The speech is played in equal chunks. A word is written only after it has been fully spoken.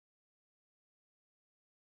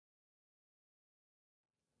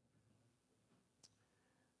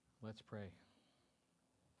Let's pray.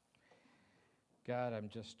 God, I'm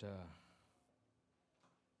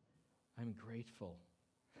grateful.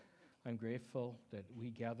 I'm grateful that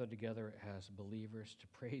we gather together as believers to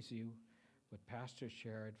praise you. What Pastor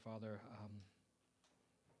shared, Father,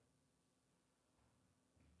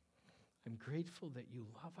 I'm grateful that you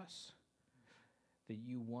love us, that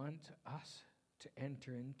you want us to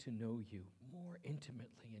enter in to know you more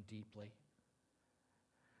intimately and deeply.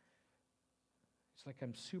 It's like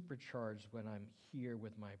I'm supercharged when I'm here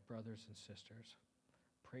with my brothers and sisters,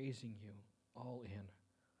 praising you all in,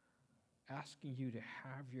 asking you to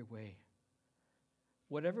have your way,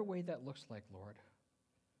 whatever way that looks like, Lord.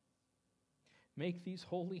 Make these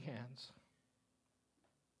holy hands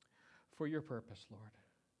for your purpose, Lord.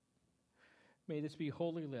 May this be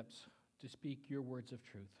holy lips to speak your words of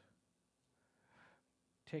truth.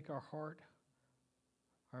 Take our heart,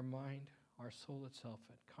 our mind, our soul itself,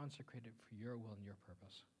 and consecrate it for your will and your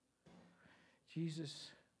purpose. Jesus,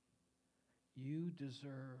 you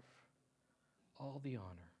deserve all the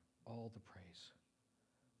honor, all the praise,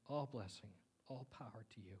 all blessing, all power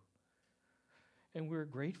to you. And we're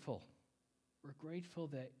grateful. We're grateful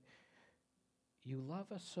that you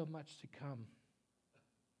love us so much to come,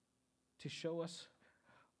 to show us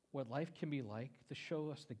what life can be like, to show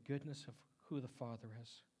us the goodness of who the Father is,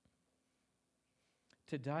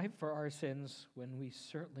 to die for our sins when we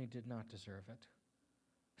certainly did not deserve it,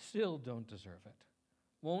 still don't deserve it,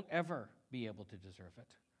 won't ever be able to deserve it,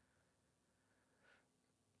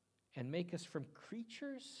 and make us from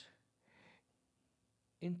creatures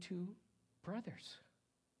into brothers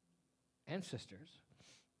and sisters,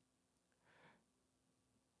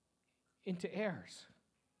 into heirs.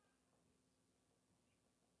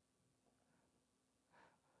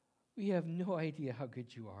 We have no idea how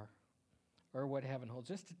good you are or what heaven holds.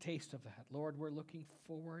 Just a taste of that. Lord, we're looking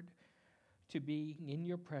forward to being in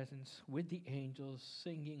your presence with the angels,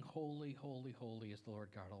 singing, holy, holy, holy is the Lord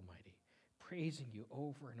God Almighty, praising you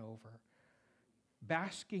over and over,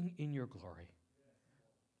 basking in your glory,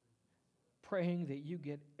 praying that you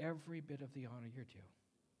get every bit of the honor you're due.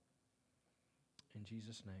 In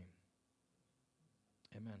Jesus' name,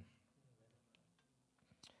 amen.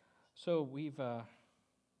 So we've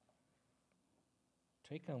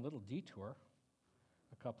taken a little detour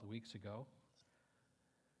a couple of weeks ago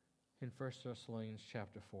in 1 Thessalonians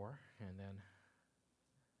chapter 4, and then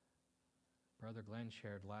Brother Glenn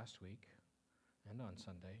shared last week and on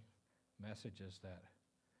Sunday messages that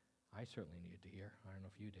I certainly needed to hear. I don't know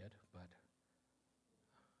if you did, but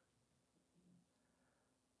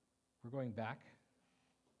we're going back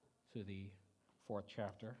to the 4th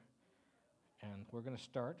chapter, and we're going to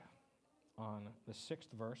start on the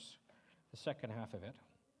 6th verse, the second half of it.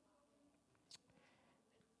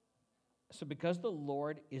 So because the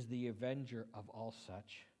Lord is the avenger of all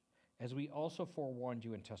such, as we also forewarned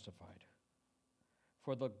you and testified,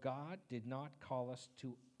 for the God did not call us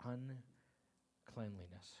to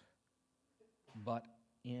uncleanliness, but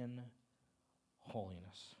in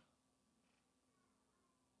holiness.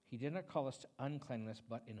 He did not call us to uncleanliness,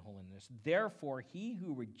 but in holiness. Therefore, he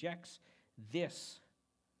who rejects this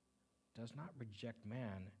does not reject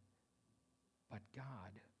man, but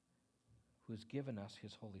God, who has given us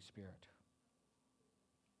his Holy Spirit.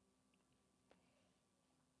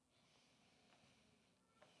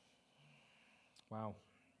 Wow.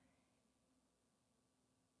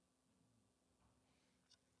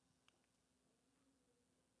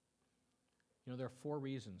 You know, there are 4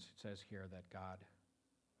 reasons, it says here, that God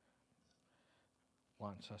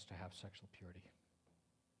wants us to have sexual purity.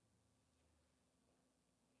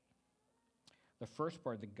 The first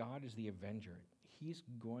part, that God is the avenger. He's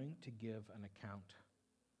going to give an account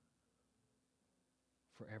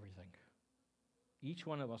for everything. Each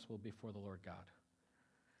one of us will be before the Lord God.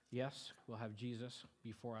 Yes, we'll have Jesus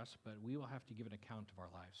before us, but we will have to give an account of our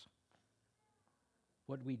lives.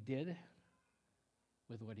 What we did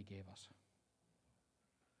with what he gave us.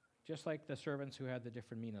 Just like the servants who had the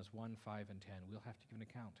different minas, 1, 5, and 10, we'll have to give an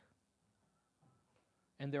account.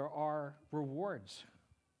 And there are rewards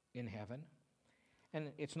in heaven.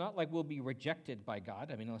 And it's not like we'll be rejected by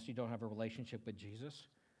God, unless you don't have a relationship with Jesus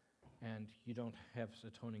and you don't have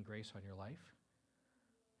atoning grace on your life.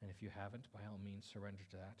 And if you haven't, by all means, surrender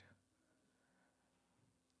to that.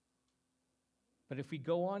 But if we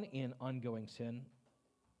go on in ongoing sin,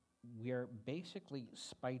 we are basically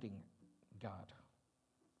spiting God.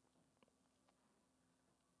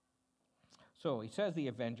 So he says the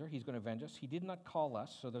avenger, he's going to avenge us. He did not call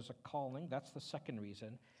us, so there's a calling. That's the second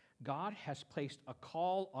reason. God has placed a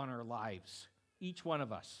call on our lives, each one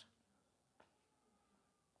of us.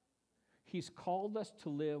 He's called us to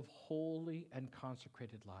live holy and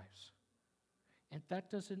consecrated lives. And that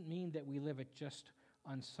doesn't mean that we live it just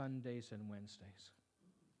on Sundays and Wednesdays.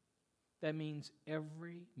 That means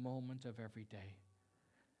every moment of every day,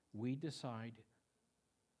 we decide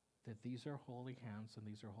that these are holy hands and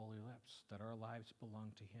these are holy lips, that our lives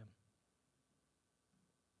belong to Him.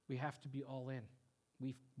 We have to be all in.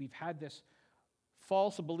 We've had this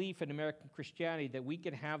false belief in American Christianity that we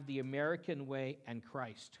can have the American way and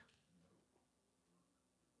Christ.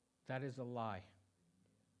 That is a lie.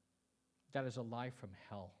 That is a lie from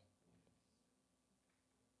hell.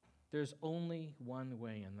 There's only one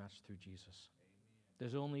way, and that's through Jesus. Amen.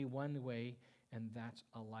 There's only one way, and that's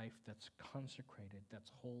a life that's consecrated,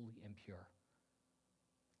 that's holy and pure.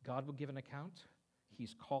 God will give an account.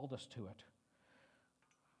 He's called us to it.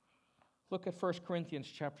 Look at 1 Corinthians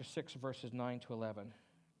chapter 6, verses 9 to 11.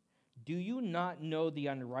 Do you not know the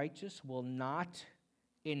unrighteous will not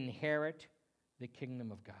inherit the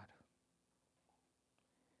kingdom of God?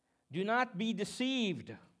 Do not be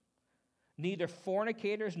deceived. Neither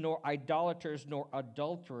fornicators, nor idolaters, nor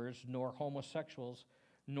adulterers, nor homosexuals,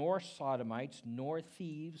 nor sodomites, nor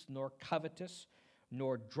thieves, nor covetous,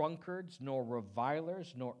 nor drunkards, nor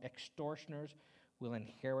revilers, nor extortioners will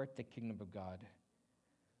inherit the kingdom of God.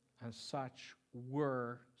 And such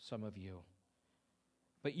were some of you.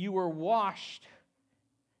 But you were washed,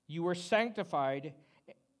 you were sanctified,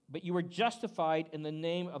 but you were justified in the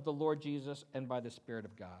name of the Lord Jesus and by the Spirit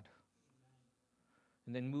of God.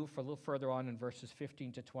 And then move for a little further on in verses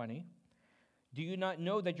 15 to 20. Do you not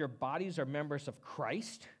know that your bodies are members of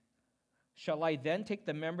Christ? Shall I then take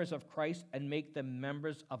the members of Christ and make them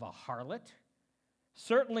members of a harlot?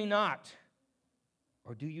 Certainly not.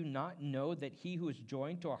 Or do you not know that he who is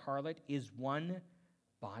joined to a harlot is one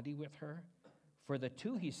body with her? For the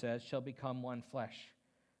two, he says, shall become one flesh.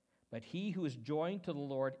 But he who is joined to the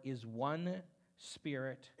Lord is one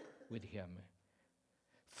spirit with him.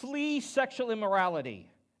 Flee sexual immorality.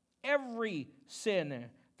 Every sin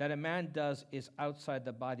that a man does is outside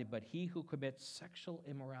the body, but he who commits sexual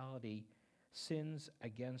immorality sins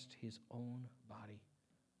against his own body.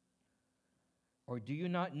 Or do you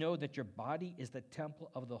not know that your body is the temple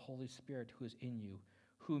of the Holy Spirit who is in you,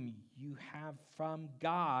 whom you have from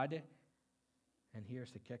God? And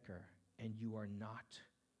here's the kicker, and you are not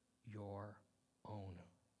your own.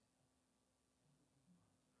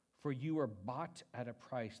 For you are bought at a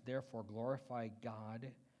price, therefore glorify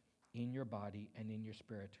God in your body and in your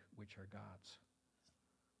spirit, which are God's.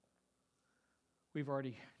 We've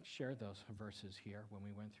already shared those verses here when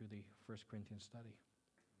we went through the 1 Corinthians study.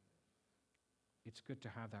 It's good to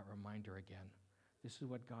have that reminder again. This is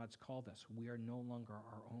what God's called us. We are no longer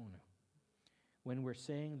our own. When we're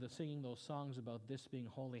singing those songs about this being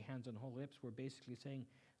holy hands and holy lips, we're basically saying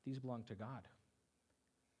these belong to God.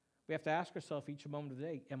 We have to ask ourselves each moment of the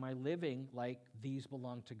day, am I living like these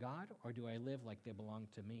belong to God, or do I live like they belong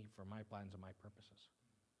to me for my plans and my purposes?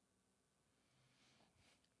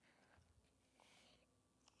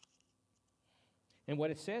 And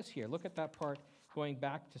what it says here, look at that part going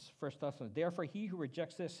back to 1 Thessalonians. Therefore, he who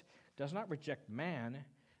rejects this does not reject man,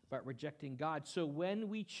 but rejecting God. So when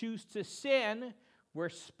we choose to sin, we're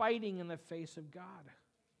spiting in the face of God.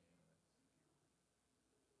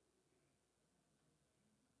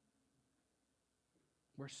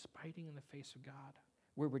 We're spiting in the face of God.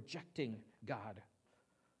 We're rejecting God.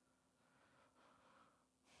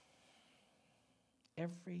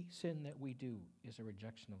 Every sin that we do is a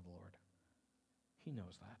rejection of the Lord. He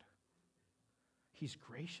knows that. He's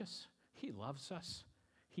gracious. He loves us.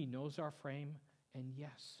 He knows our frame. And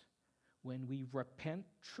yes, when we repent,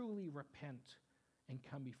 truly repent, and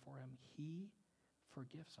come before Him, He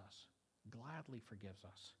forgives us, gladly forgives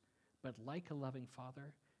us. But like a loving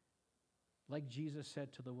Father, like Jesus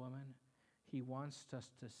said to the woman, He wants us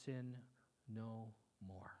to sin no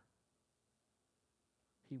more.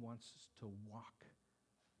 He wants us to walk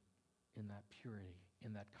in that purity,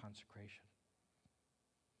 in that consecration.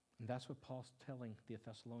 And that's what Paul's telling the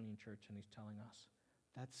Thessalonian church, and he's telling us.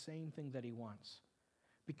 That same thing that he wants.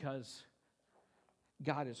 Because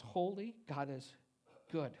God is holy, God is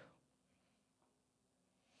good.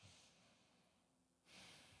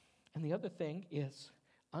 And the other thing is,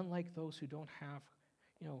 unlike those who don't have,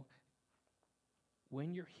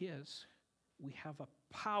 when you're His, we have a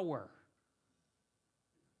power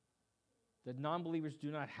that non-believers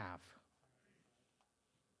do not have.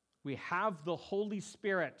 We have the Holy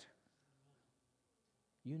Spirit.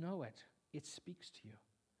 You know it. It speaks to you.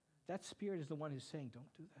 That Spirit is the one who's saying,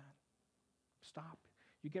 don't do that. Stop.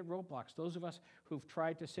 You get roadblocks. Those of us who've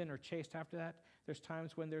tried to sin or chased after that, there's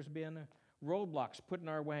times when there's been roadblocks put in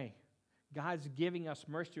our way. God's giving us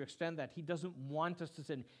mercy to extend that. He doesn't want us to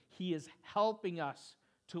sin. He is helping us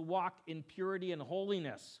to walk in purity and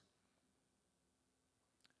holiness.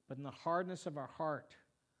 But in the hardness of our heart,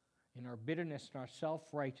 in our bitterness and our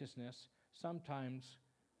self-righteousness, sometimes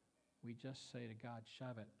we just say to God,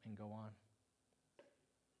 shove it and go on.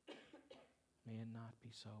 May it not be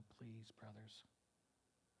so, please, brothers.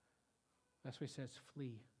 That's why he says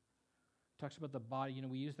flee. He talks about the body.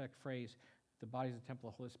 We use that phrase, the body is the temple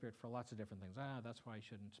of the Holy Spirit, for lots of different things. That's why I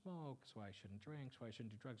shouldn't smoke, that's why I shouldn't drink, that's why I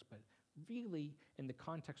shouldn't do drugs. But really, in the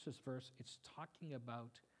context of this verse, it's talking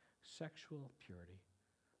about sexual purity.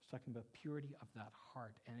 It's talking about purity of that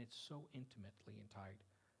heart, and it's so intimately tied.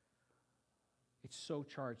 It's so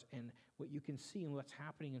charged. And what you can see in what's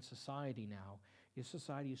happening in society now is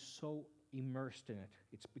society is so immersed in it.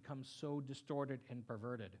 It's become so distorted and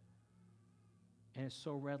perverted. And it's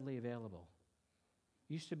so readily available.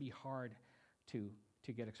 It used to be hard to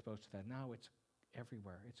get exposed to that. Now it's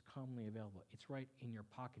everywhere. It's commonly available. It's right in your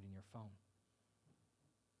pocket, in your phone.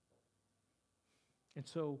 And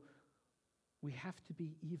so we have to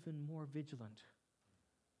be even more vigilant.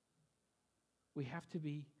 We have to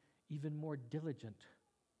be even more diligent.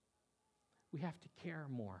 We have to care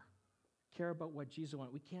more. Care about what Jesus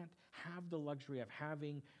wants. We can't have the luxury of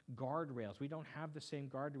having guardrails. We don't have the same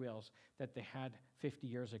guardrails that they had 50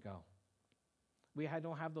 years ago. We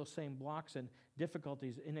don't have those same blocks and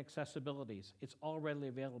difficulties, inaccessibilities. It's all readily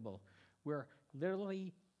available. We're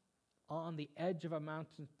literally on the edge of a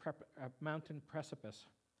mountain precipice,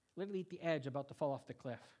 literally at the edge, about to fall off the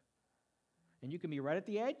cliff. And you can be right at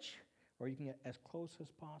the edge, or you can get as close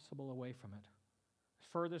as possible away from it, as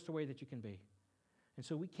furthest away that you can be. And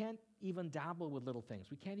so we can't even dabble with little things.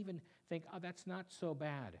 We can't even think, that's not so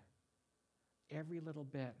bad. Every little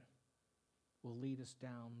bit will lead us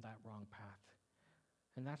down that wrong path.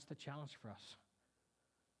 And that's the challenge for us.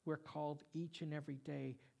 We're called each and every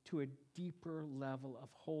day to a deeper level of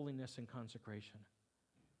holiness and consecration.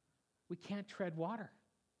 We can't tread water.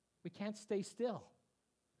 We can't stay still.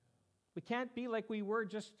 We can't be like we were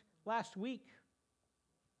just last week,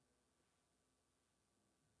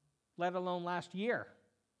 let alone last year.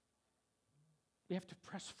 We have to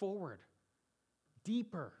press forward,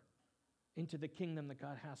 deeper into the kingdom that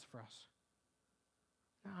God has for us.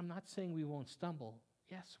 Now, I'm not saying we won't stumble.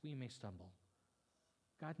 Yes, we may stumble.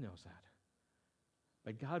 God knows that.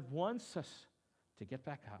 But God wants us to get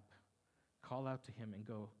back up, call out to him and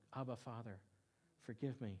go, Abba, Father,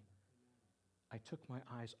 forgive me. I took my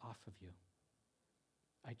eyes off of you.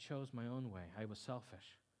 I chose my own way. I was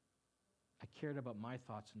selfish. I cared about my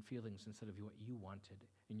thoughts and feelings instead of what you wanted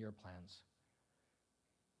in your plans.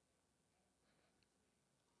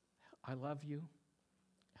 I love you.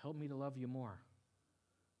 Help me to love you more.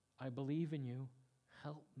 I believe in you.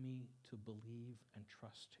 Help me to believe and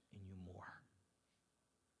trust in you more.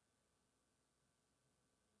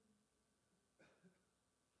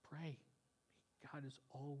 Pray. God is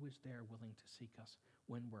always there willing to seek us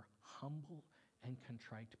when we're humble and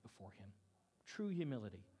contrite before him. True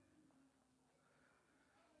humility.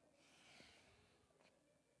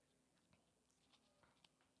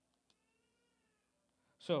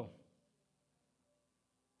 So,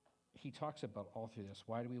 he talks about all through this.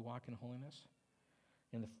 Why do we walk in holiness?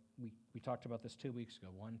 We talked about this 2 weeks ago.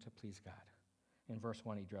 1, to please God. In verse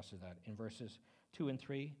 1, he addresses that. In verses 2 and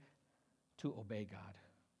 3, to obey God.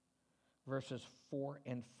 Verses 4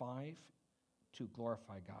 and 5, to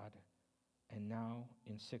glorify God. And now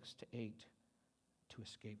in 6 to 8, to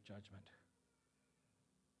escape judgment.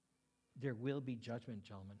 There will be judgment,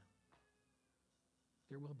 gentlemen.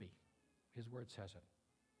 There will be. His word says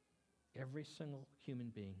it. Every single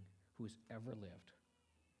human being who has ever lived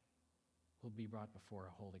will be brought before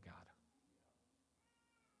a holy God.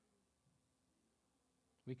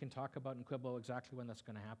 We can talk about and quibble exactly when that's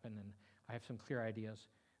going to happen, and I have some clear ideas,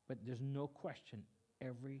 but there's no question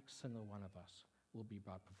every single one of us will be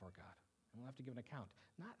brought before God. And we'll have to give an account.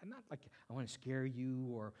 Not like I want to scare you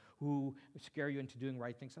or scare you into doing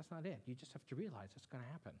right things. That's not it. You just have to realize it's going to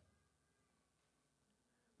happen.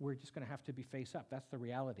 We're just going to have to be face up. That's the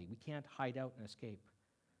reality. We can't hide out and escape.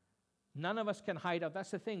 None of us can hide out.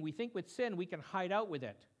 That's the thing. We think with sin we can hide out with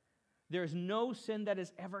it. There's no sin that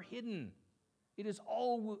is ever hidden. It is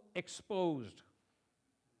all exposed.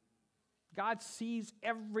 God sees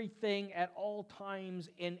everything at all times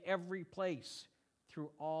in every place through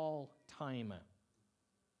all time.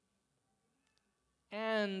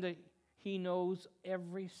 And he knows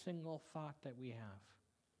every single thought that we have.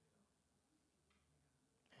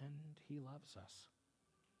 And he loves us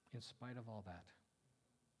in spite of all that.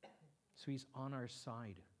 So he's on our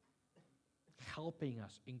side, helping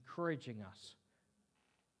us, encouraging us.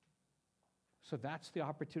 So that's the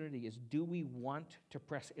opportunity, is do we want to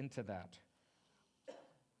press into that?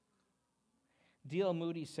 D.L.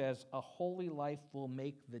 Moody says, a holy life will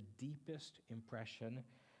make the deepest impression.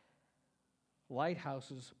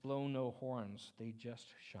 Lighthouses blow no horns, they just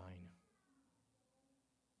shine.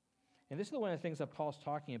 And this is one of the things that Paul's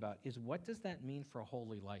talking about, is what does that mean for a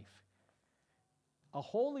holy life? A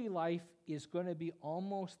holy life is going to be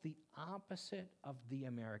almost the opposite of the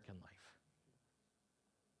American life.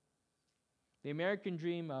 The American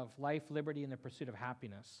dream of life, liberty, and the pursuit of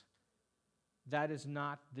happiness, that is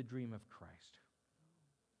not the dream of Christ.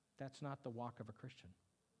 That's not the walk of a Christian.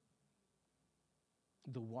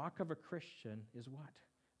 The walk of a Christian is what?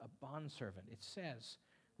 A bondservant. It says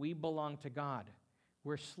we belong to God.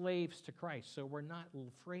 We're slaves to Christ, so we're not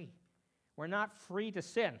free. We're not free to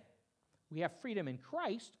sin. We have freedom in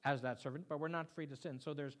Christ as that servant, but we're not free to sin.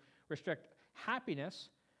 So there's restrict happiness.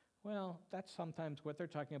 Well, that's sometimes what they're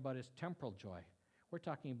talking about is temporal joy. We're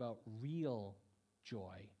talking about real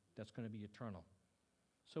joy that's going to be eternal.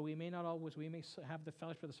 So we may not always, we may have the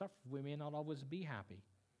fellowship of the sufferers. We may not always be happy.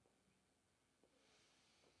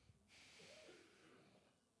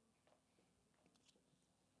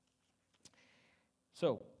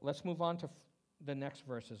 So let's move on to the next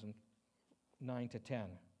verses in 9 to 10.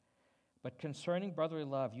 But concerning brotherly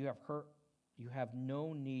love, you have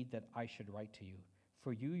no need that I should write to you,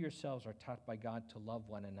 for you yourselves are taught by God to love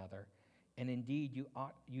one another, and indeed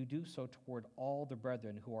you do so toward all the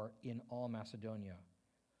brethren who are in all Macedonia.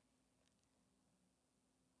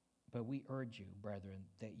 But we urge you, brethren,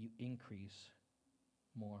 that you increase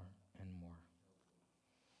more and more.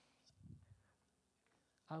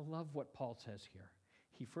 I love what Paul says here.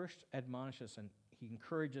 He first admonishes and he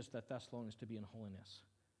encourages the Thessalonians to be in holiness.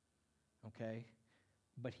 Okay?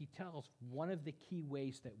 But he tells one of the key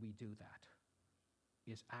ways that we do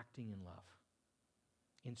that is acting in love,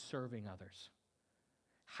 in serving others.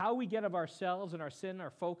 How we get of ourselves and our sin,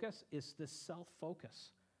 our focus, is this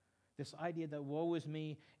self-focus. This idea that woe is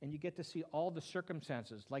me, and you get to see all the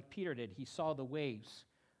circumstances, like Peter did. He saw the waves.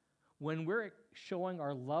 When we're showing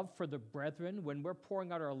our love for the brethren, when we're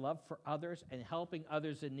pouring out our love for others and helping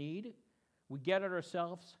others in need, we get it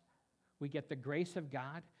ourselves, we get the grace of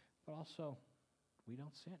God, but also we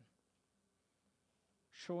don't sin.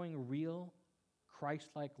 Showing real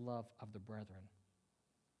Christ-like love of the brethren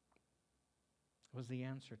was the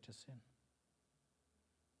answer to sin.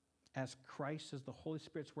 As Christ, as the Holy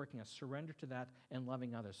Spirit's working us, surrender to that and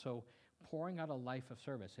loving others. So pouring out a life of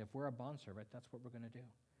service. If we're a bondservant, that's what we're going to do.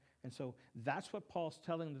 And so that's what Paul's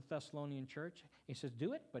telling the Thessalonian church. He says,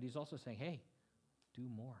 do it, but he's also saying, hey, do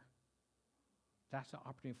more. That's the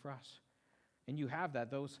opportunity for us. And you have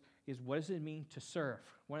that. Those is, what does it mean to serve?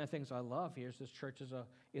 One of the things I love here is this church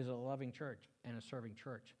is a loving church and a serving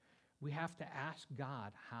church. We have to ask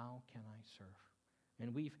God, how can I serve?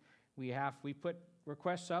 And we put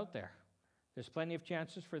requests out there. There's plenty of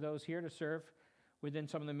chances for those here to serve within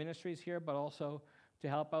some of the ministries here, but also to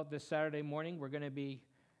help out this Saturday morning. We're going to be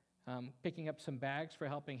picking up some bags for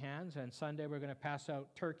Helping Hands, and Sunday we're going to pass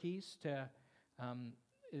out turkeys to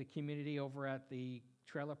the community over at the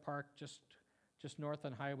trailer park just north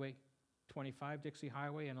on Highway 25, Dixie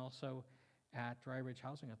Highway, and also at Dry Ridge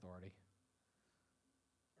Housing Authority.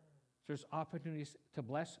 So there's opportunities to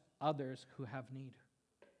bless others who have need,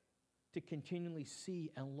 to continually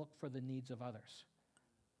see and look for the needs of others.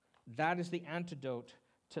 That is the antidote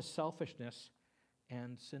to selfishness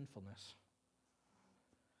and sinfulness.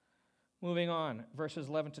 Moving on, verses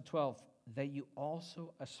 11 to 12, that you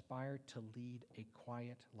also aspire to lead a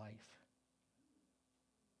quiet life,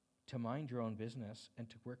 to mind your own business and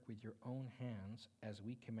to work with your own hands as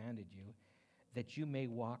we commanded you, that you may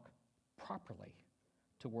walk properly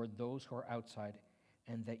toward those who are outside,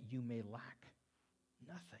 and that you may lack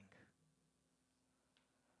nothing.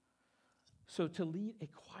 So to lead a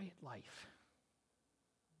quiet life,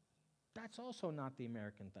 that's also not the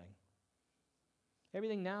American thing.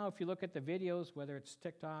 Everything now, if you look at the videos, whether it's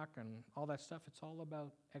TikTok and all that stuff, it's all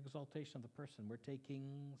about exaltation of the person. We're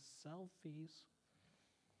taking selfies.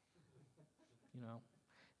 You know,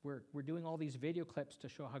 we're doing all these video clips to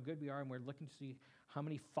show how good we are, and we're looking to see how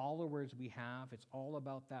many followers we have. It's all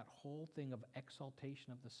about that whole thing of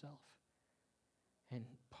exaltation of the self. And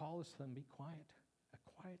Paul is saying, be quiet, a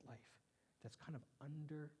quiet life that's kind of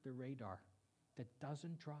under the radar, that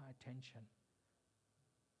doesn't draw attention,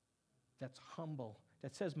 that's humble,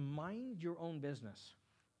 that says, mind your own business.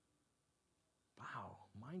 Wow,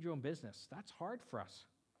 mind your own business. That's hard for us.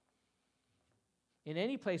 In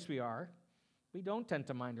any place we are, we don't tend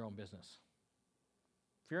to mind our own business.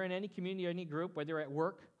 If you're in any community or any group, whether you're at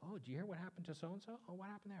work, oh, did you hear what happened to so-and-so? Oh, what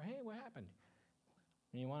happened there? Hey, what happened?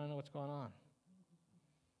 And you want to know what's going on.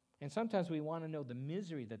 And sometimes we want to know the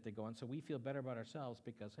misery that they go on so we feel better about ourselves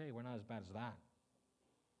because, hey, we're not as bad as that.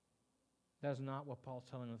 That's not what Paul's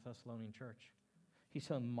telling the Thessalonian church. He's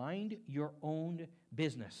telling, mind your own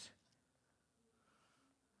business.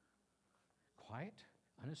 Quiet,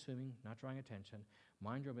 unassuming, not drawing attention.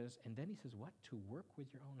 Mind your business. And then he says, what? To work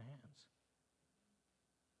with your own hands.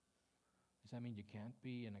 Does that mean you can't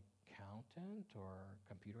be an accountant or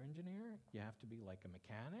computer engineer? You have to be like a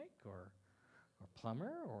mechanic or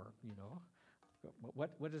plumber or,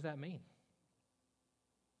 what does that mean?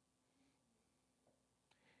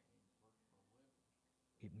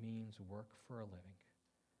 It means work for a living.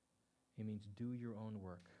 It means do your own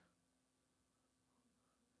work.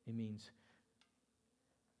 It means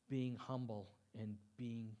being humble and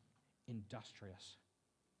being industrious.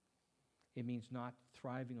 It means not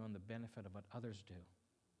thriving on the benefit of what others do.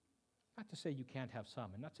 Not to say you can't have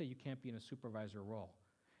some, and not to say you can't be in a supervisor role,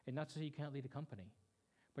 and not to say you can't lead a company,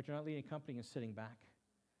 but you're not leading a company and sitting back.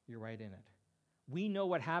 You're right in it. We know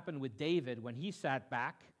what happened with David when he sat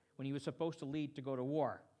back when he was supposed to lead to go to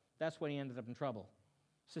war. That's when he ended up in trouble.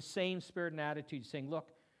 It's the same spirit and attitude saying, look,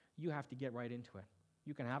 you have to get right into it.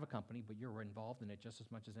 You can have a company, but you're involved in it just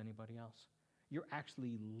as much as anybody else. You're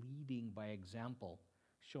actually leading by example,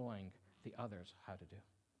 showing the others how to do.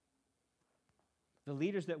 The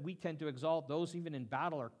leaders that we tend to exalt, those even in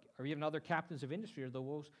battle or even other captains of industry, are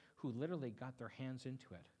those who literally got their hands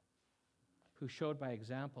into it, who showed by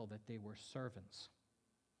example that they were servants.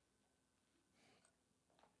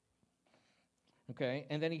 Okay,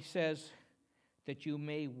 and then he says that you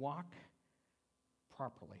may walk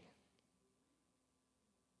properly.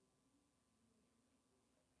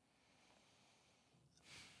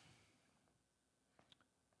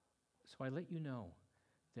 So I let you know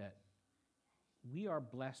that we are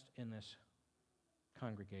blessed in this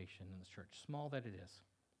congregation, in this church, small that it is,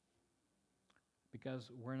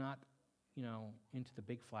 because we're not, into the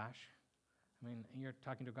big flash. I mean, you're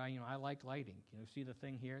talking to a guy, I like lighting. See the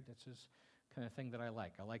thing here? That's this kind of thing that I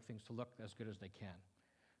like. I like things to look as good as they can.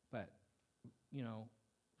 But,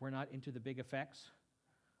 we're not into the big effects.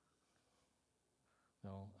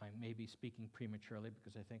 Though I may be speaking prematurely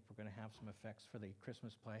because I think we're going to have some effects for the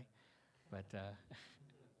Christmas play.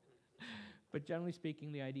 But generally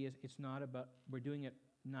speaking, the idea is it's not about, we're doing it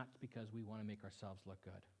not because we want to make ourselves look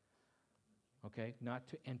good. Okay? Not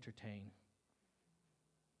to entertain.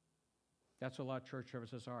 That's what a lot of church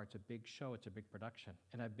services are. It's a big show. It's a big production.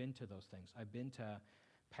 And I've been to those things. I've been to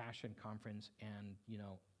Passion Conference and,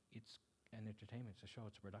 it's an entertainment. It's a show.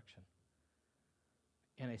 It's a production.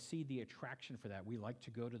 And I see the attraction for that. We like to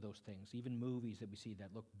go to those things. Even movies that we see that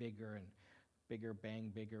look bigger and bigger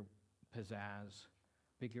bang, bigger pizzazz,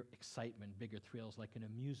 bigger excitement, bigger thrills, like an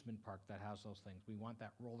amusement park that has those things. We want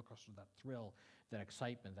that roller coaster, that thrill, that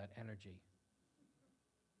excitement, that energy.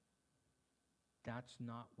 That's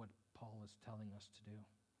not what Paul is telling us to do.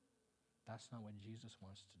 That's not what Jesus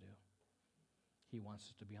wants to do. He wants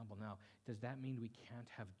us to be humble. Now, does that mean we can't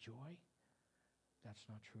have joy? That's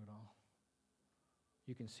not true at all.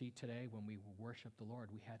 You can see today when we worshiped the Lord,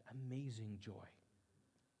 we had amazing joy.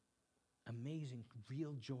 Amazing,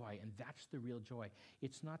 real joy, and that's the real joy.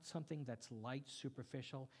 It's not something that's light,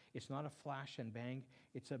 superficial. It's not a flash and bang.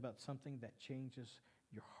 It's about something that changes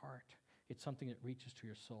your heart. It's something that reaches to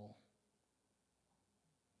your soul.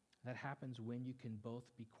 That happens when you can both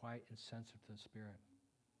be quiet and sensitive to the Spirit.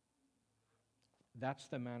 That's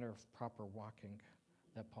the manner of proper walking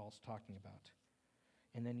that Paul's talking about.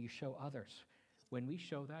 And then you show others. When we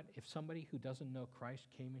show that, if somebody who doesn't know Christ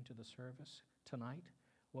came into the service tonight,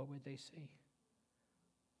 what would they see?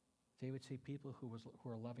 They would see people who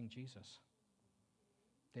are loving Jesus.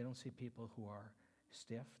 They don't see people who are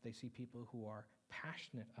stiff. They see people who are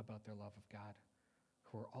passionate about their love of God,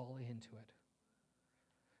 who are all into it.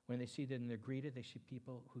 When they see them and they're greeted, they see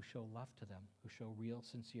people who show love to them, who show real,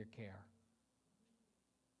 sincere care,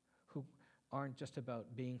 who aren't just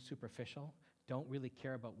about being superficial, don't really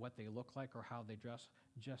care about what they look like or how they dress,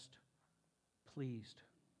 just pleased,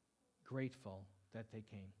 grateful that they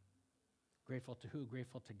came. Grateful to who?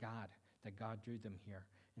 Grateful to God, that God drew them here,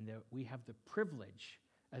 and that we have the privilege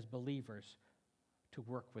as believers to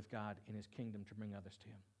work with God in His kingdom to bring others to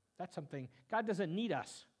Him. That's something, God doesn't need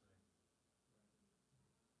us.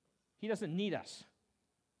 He doesn't need us.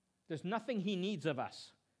 There's nothing He needs of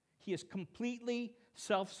us. He is completely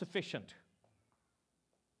self-sufficient.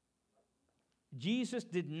 Jesus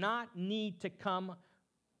did not need to come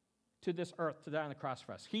to this earth to die on the cross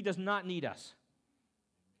for us. He does not need us.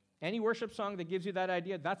 Any worship song that gives you that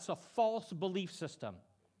idea, that's a false belief system.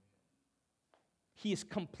 He is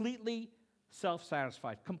completely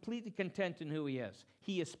self-satisfied, completely content in who He is.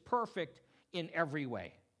 He is perfect in every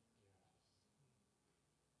way.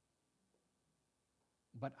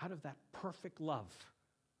 But out of that perfect love,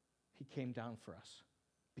 he came down for us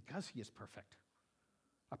because he is perfect.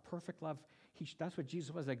 A perfect love. That's what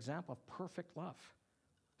Jesus was, an example of perfect love.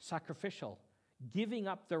 Sacrificial. Giving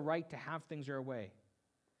up the right to have things our way.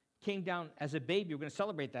 Came down as a baby. We're going to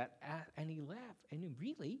celebrate that. And he lived. And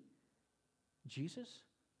really, Jesus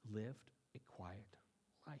lived a quiet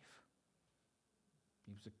life.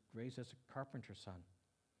 He was raised as a carpenter's son.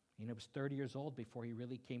 And he was 30 years old before he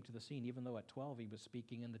really came to the scene, even though at 12 he was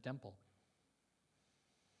speaking in the temple.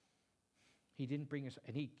 He didn't bring us,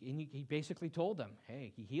 and he basically told them,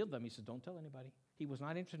 hey, he healed them. He said, don't tell anybody. He was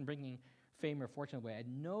not interested in bringing fame or fortune away. At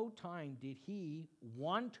no time did he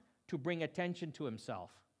want to bring attention to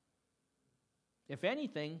himself. If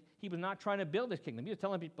anything, he was not trying to build his kingdom. He was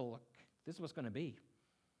telling people, look, this is what's going to be.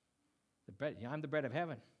 I'm the bread of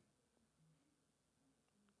heaven.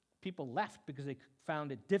 People left because they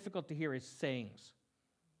found it difficult to hear his sayings.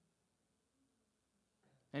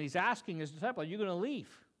 And he's asking his disciples, are you going to leave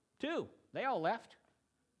too? They all left.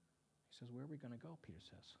 He says, where are we going to go, Peter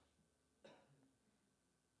says.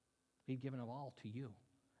 He'd given it all to you.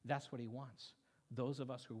 That's what he wants. Those of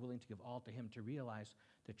us who are willing to give all to him, to realize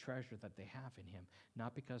the treasure that they have in him.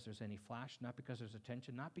 Not because there's any flash, not because there's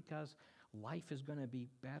attention, not because life is going to be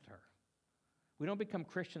better. We don't become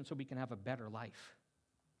Christians so we can have a better life.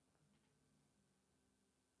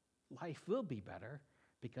 Life will be better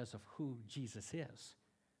because of who Jesus is.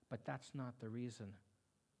 But that's not the reason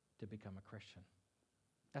to become a Christian.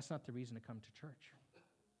 That's not the reason to come to church.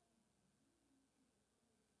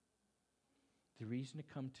 The reason to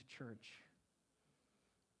come to church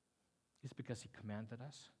is because he commanded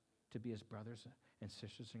us to be his brothers and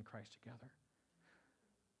sisters in Christ together.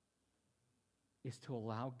 Is to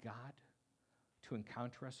allow God to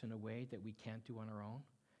encounter us in a way that we can't do on our own.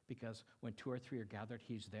 Because when 2 or 3 are gathered,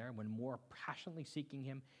 he's there. When more passionately seeking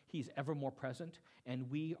him, he's ever more present.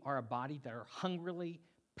 And we are a body that are hungrily,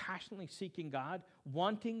 passionately seeking God,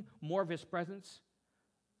 wanting more of his presence,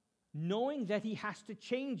 knowing that he has to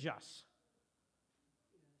change us.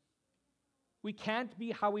 We can't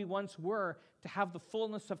be how we once were to have the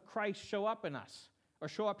fullness of Christ show up in us or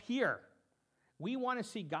show up here. We want to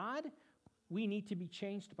see God. We need to be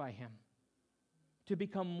changed by him to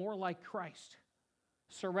become more like Christ.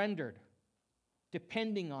 Surrendered,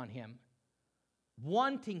 depending on him,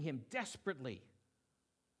 wanting him desperately,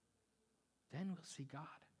 then we'll see God.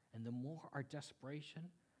 And the more our desperation,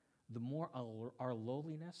 the more our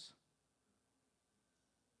lowliness,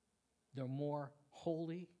 the more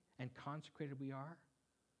holy and consecrated we are,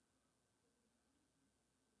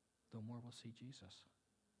 the more we'll see Jesus.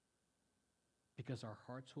 Because our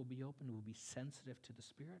hearts will be open, we'll be sensitive to the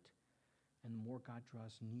Spirit, and the more God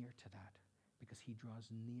draws near to that. Because he draws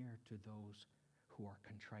near to those who are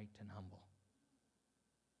contrite and humble.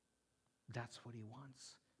 That's what he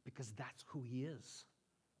wants, because that's who he is.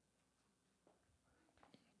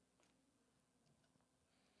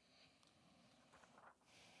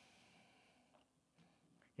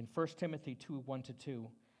 In 1 Timothy 2, 1-2,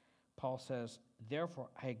 Paul says, therefore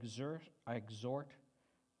I exhort,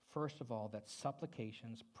 first of all, that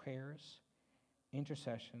supplications, prayers,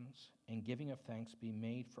 intercessions, and giving of thanks be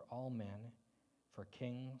made for all men, for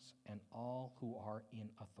kings and all who are in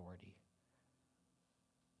authority,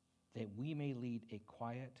 that we may lead a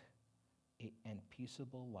quiet and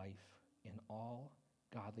peaceable life in all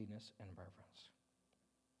godliness and reverence.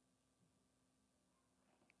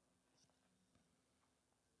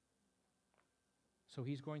 So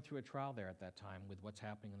he's going through a trial there at that time with what's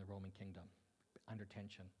happening in the Roman kingdom, under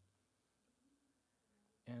tension.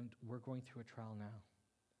 And we're going through a trial now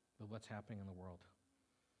with what's happening in the world.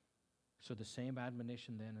 So the same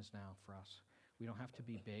admonition then is now for us. We don't have to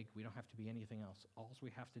be big. We don't have to be anything else. All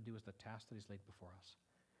we have to do is the task that is laid before us,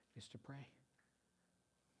 is to pray,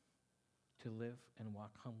 to live and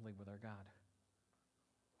walk humbly with our God.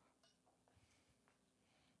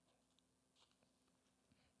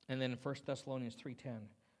 And then in 1 Thessalonians 3:10,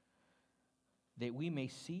 that we may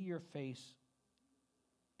see your face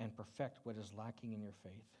and perfect what is lacking in your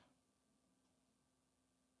faith.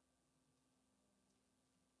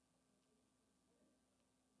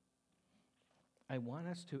 I want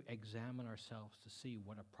us to examine ourselves to see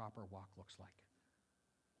what a proper walk looks like.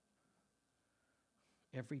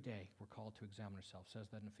 Every day we're called to examine ourselves. It says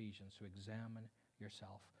that in Ephesians, to examine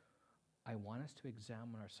yourself. I want us to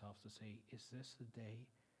examine ourselves to say, is this the day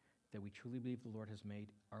that we truly believe the Lord has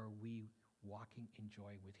made? Are we walking in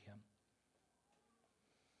joy with him?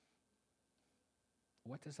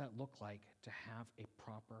 What does that look like to have a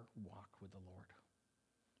proper walk with the Lord?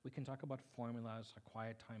 We can talk about formulas, a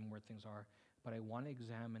quiet time where things are, but I want to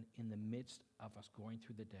examine in the midst of us going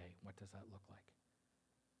through the day, what does that look like?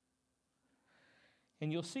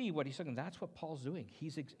 And you'll see what he's saying. That's what Paul's doing.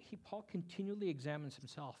 Paul continually examines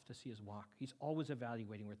himself to see his walk. He's always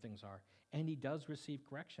evaluating where things are. And he does receive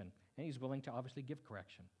correction. And he's willing to obviously give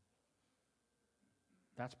correction.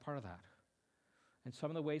 That's part of that. And some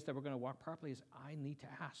of the ways that we're going to walk properly is I need to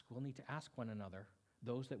ask. We'll need to ask one another,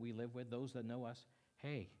 those that we live with, those that know us,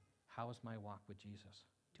 hey, how is my walk with Jesus?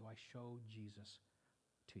 Do I show Jesus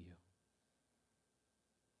to you?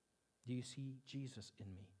 Do you see Jesus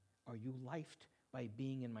in me? Are you lifed by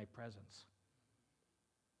being in my presence?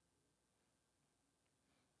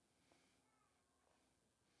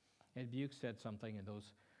 Ed Buke said something, and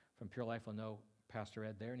those from Pure Life will know Pastor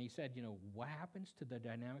Ed there, and he said, what happens to the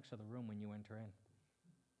dynamics of the room when you enter in?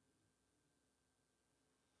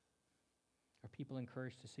 Are people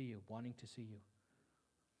encouraged to see you, wanting to see you?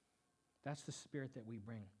 That's the spirit that we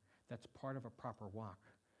bring. That's part of a proper walk.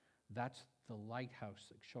 That's the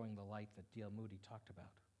lighthouse showing the light that D.L. Moody talked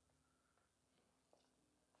about.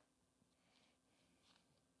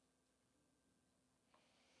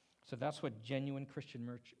 So that's what genuine Christian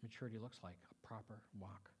maturity looks like, a proper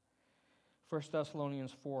walk. 1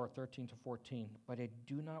 Thessalonians 4:13-14. But I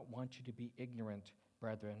do not want you to be ignorant,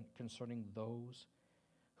 brethren, concerning those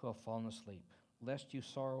who have fallen asleep, lest you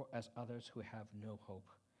sorrow as others who have no hope.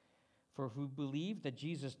 For if we believe that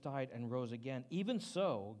Jesus died and rose again, even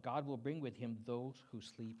so, God will bring with him those who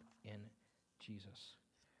sleep in Jesus.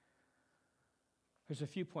 There's a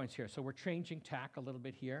few points here. So we're changing tack a little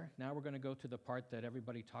bit here. Now we're going to go to the part that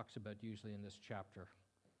everybody talks about usually in this chapter,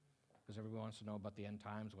 because everybody wants to know about the end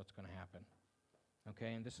times, what's going to happen.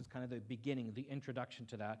 Okay, and this is kind of the beginning, the introduction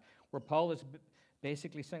to that, where Paul is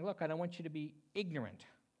basically saying, look, I don't want you to be ignorant.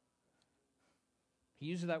 He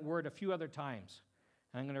uses that word a few other times.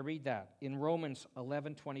 I'm going to read that in Romans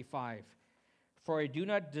 11:25. For I do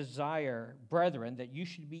not desire, brethren, that you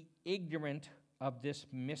should be ignorant of this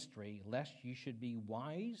mystery, lest you should be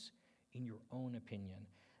wise in your own opinion,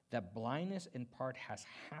 that blindness in part has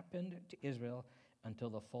happened to Israel until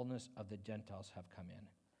the fullness of the Gentiles have come in.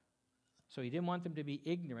 So he didn't want them to be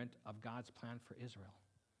ignorant of God's plan for Israel.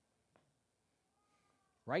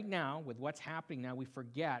 Right now, with what's happening now, we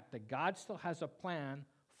forget that God still has a plan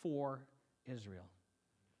for Israel.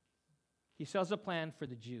 He still has a plan for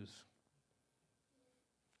the Jews.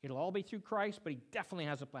 It'll all be through Christ, but he definitely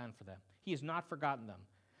has a plan for them. He has not forgotten them.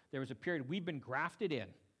 There was a period we've been grafted in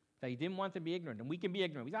that he didn't want them to be ignorant, and we can be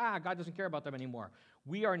ignorant. God doesn't care about them anymore.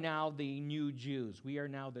 We are now the new Jews. We are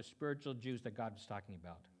now the spiritual Jews that God was talking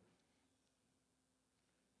about.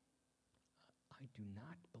 I do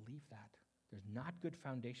not believe that. There's not good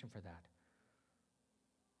foundation for that.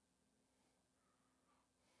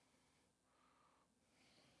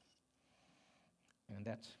 And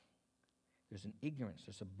there's an ignorance,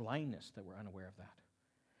 there's a blindness that we're unaware of that.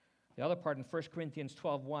 The other part in 1 Corinthians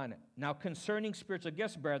 12:1, now concerning spiritual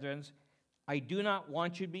gifts, brethren, I do not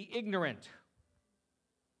want you to be ignorant.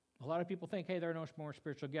 A lot of people think, hey, there are no more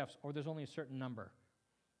spiritual gifts, or there's only a certain number.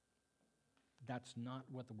 That's not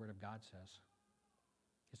what the Word of God says.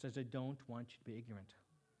 It says, I don't want you to be ignorant.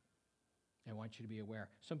 I want you to be aware.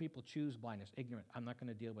 Some people choose blindness, ignorant. I'm not going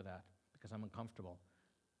to deal with that because I'm uncomfortable,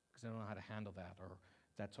 because I don't know how to handle that, or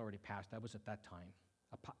that's already passed. That was at that time.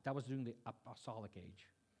 That was during the apostolic age.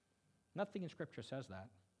 Nothing in Scripture says that.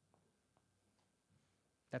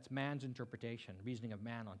 That's man's interpretation, reasoning of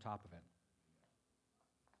man on top of it.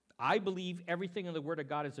 I believe everything in the Word of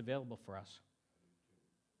God is available for us.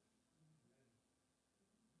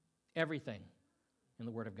 Everything in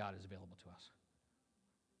the Word of God is available to us.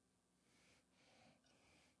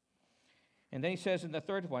 And then he says in the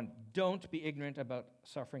third one, don't be ignorant about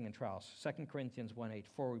suffering and trials. 2 Corinthians 1:8,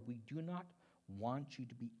 for we do not want you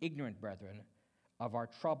to be ignorant, brethren, of our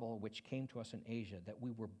trouble which came to us in Asia, that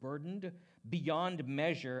we were burdened beyond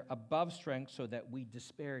measure, above strength, so that we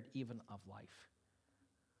despaired even of life.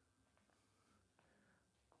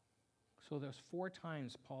 So there's 4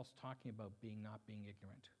 times Paul's talking about not being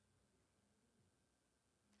ignorant.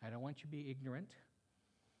 I don't want you to be ignorant,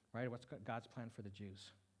 right? What's God's plan for the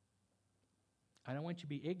Jews? I don't want you to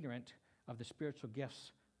be ignorant of the spiritual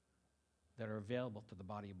gifts that are available to the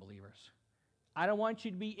body of believers. I don't want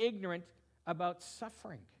you to be ignorant about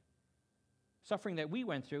suffering. Suffering that we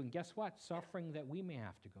went through, and guess what? Suffering that we may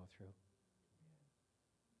have to go through.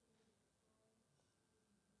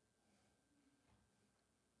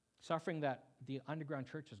 Suffering that the underground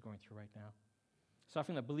church is going through right now.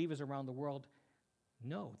 Suffering that believers around the world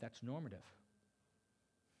know that's normative.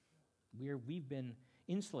 We've been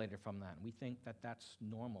insulated from that. We think that that's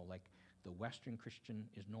normal, like the Western Christian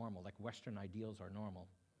is normal, like Western ideals are normal.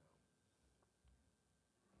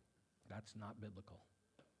 That's not biblical.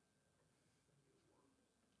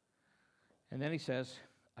 And then he says,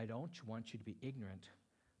 I don't want you to be ignorant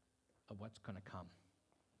of what's going to come.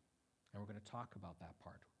 And we're going to talk about that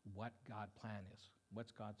part, what God's plan is.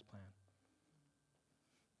 What's God's plan?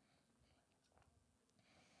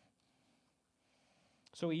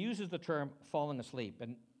 So he uses the term falling asleep.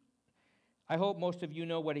 And I hope most of you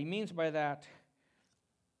know what he means by that.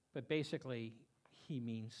 But basically, he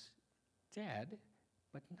means dead,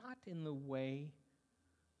 but not in the way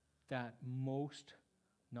that most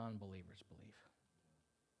non-believers believe.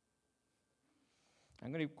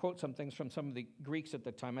 I'm going to quote some things from some of the Greeks at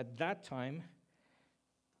the time. At that time,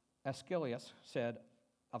 Aeschylus said,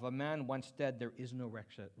 of a man once dead, there is no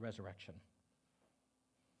resurrection.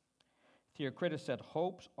 Theocritus said,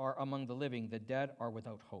 hopes are among the living, the dead are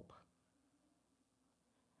without hope.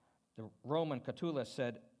 The Roman Catullus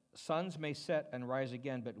said, suns may set and rise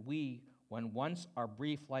again, but we, when once our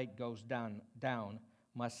brief light goes down,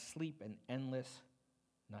 must sleep an endless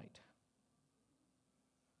night.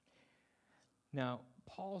 Now,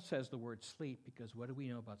 Paul says the word sleep because what do we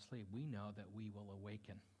know about sleep? We know that we will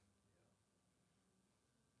awaken.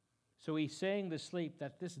 So he's saying the sleep,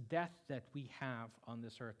 that this death that we have on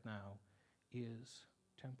this earth now is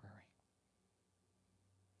temporary.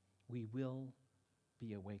 We will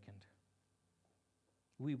be awakened.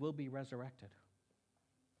 We will be resurrected.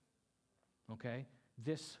 Okay?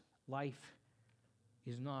 This life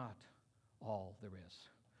is not all there is.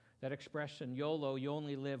 That expression, YOLO, you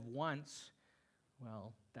only live once,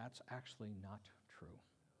 well, that's actually not true.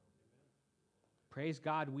 Praise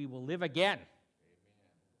God, we will live again.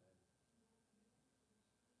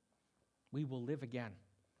 We will live again.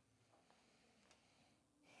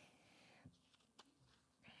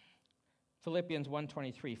 Philippians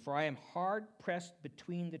 1:23, for I am hard pressed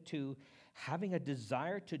between the two, having a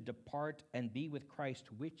desire to depart and be with Christ,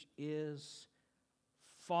 which is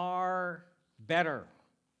far better.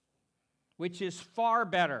 Which is far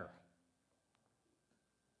better.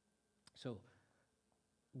 So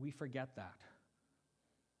we forget that.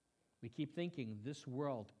 We keep thinking this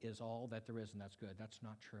world is all that there is, and that's good. That's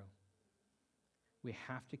not true. We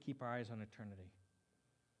have to keep our eyes on eternity.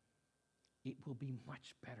 It will be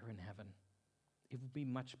much better in heaven. It will be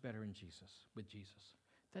much better in Jesus, with Jesus.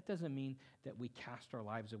 That doesn't mean that we cast our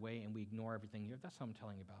lives away and we ignore everything here. That's what I'm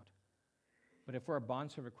telling you about. But if we're a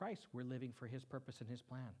bondservant of Christ, we're living for his purpose and his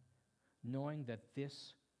plan, knowing that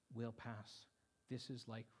this will pass. This is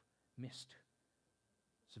like mist.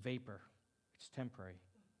 It's vapor. It's temporary.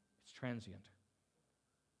 It's transient.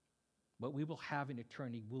 What we will have in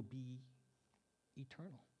eternity will be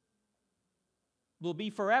eternal. Will be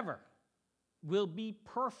forever. Will be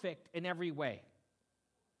perfect in every way.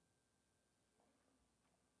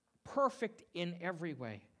 Perfect in every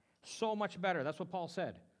way. So much better. That's what Paul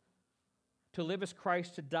said. To live is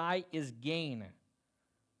Christ, to die is gain.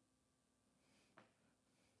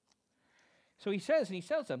 So he says, and he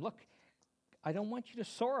tells them, look, I don't want you to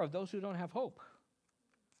sorrow of those who don't have hope.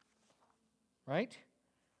 Right?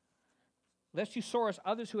 Lest you sorrow as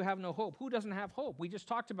others who have no hope. Who doesn't have hope? We just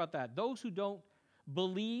talked about that. Those who don't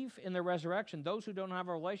believe in the resurrection, those who don't have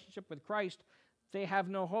a relationship with Christ, they have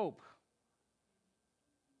no hope.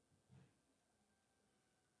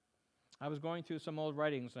 I was going through some old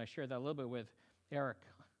writings, and I shared that a little bit with Eric,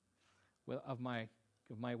 of my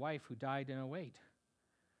wife who died in 2008.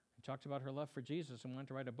 He talked about her love for Jesus and wanted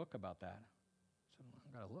to write a book about that. I said, well,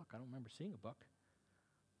 I've got to look. I don't remember seeing a book.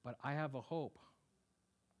 But I have a hope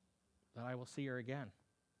that I will see her again.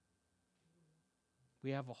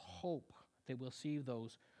 We have a hope that we'll see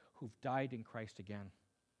those who've died in Christ again.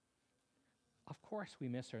 Of course we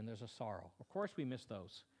miss her, and there's a sorrow. Of course we miss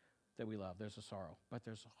those that we love. There's a sorrow, but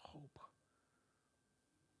there's a hope.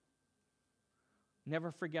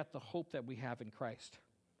 Never forget the hope that we have in Christ.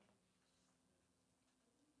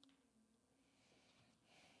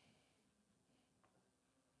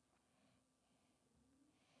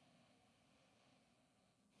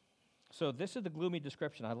 So this is the gloomy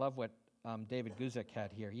description. I love what David Guzik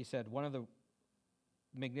had here. He said, one of the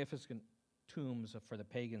magnificent tombs for the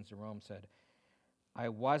pagans in Rome said, I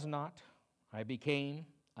was not, I became,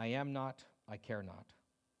 I am not, I care not.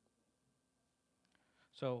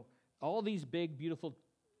 So all these big, beautiful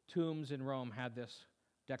tombs in Rome had this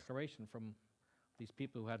declaration from these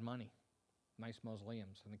people who had money, nice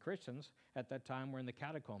mausoleums. And the Christians at that time were in the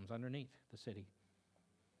catacombs underneath the city.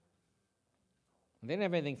 And they didn't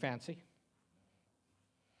have anything fancy.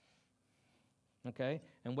 Okay?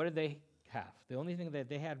 And what did they have? The only thing that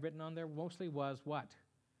they had written on there mostly was what?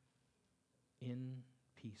 In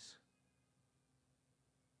peace.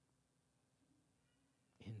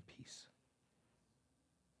 In peace.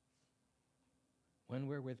 When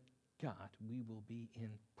we're with God, we will be in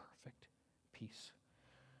perfect peace.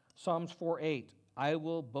 Psalms 4:8, I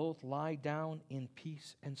will both lie down in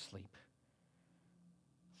peace and sleep.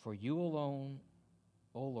 For you alone,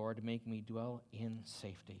 O Lord, make me dwell in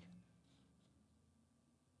safety.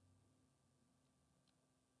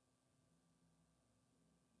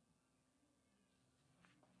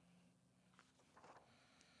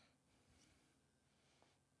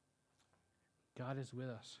 God is with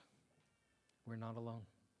us. We're not alone.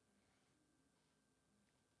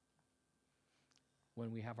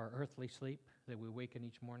 When we have our earthly sleep that we waken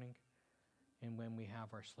each morning, and when we have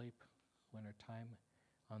our sleep, when our time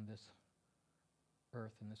on this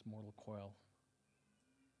earth in this mortal coil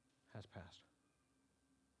has passed.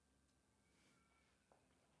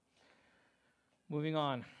 Moving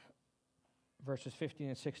on, verses 15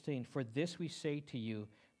 and 16. For this we say to you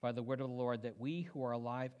by the word of the Lord, that we who are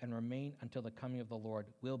alive and remain until the coming of the Lord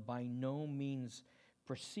will by no means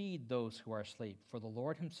precede those who are asleep. For the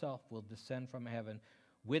Lord himself will descend from heaven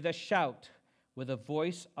with a shout, with the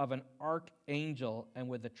voice of an archangel, and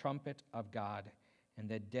with the trumpet of God. And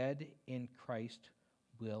the dead in Christ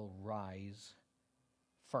will rise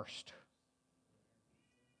first.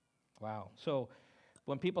 Wow. So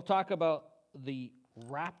when people talk about the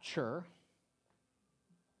rapture,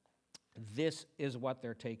 this is what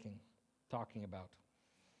they're talking about.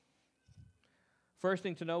 First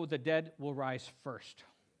thing to know, the dead will rise first.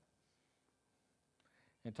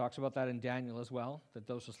 It talks about that in Daniel as well, that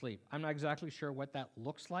those asleep. I'm not exactly sure what that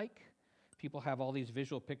looks like. People have all these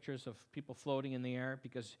visual pictures of people floating in the air,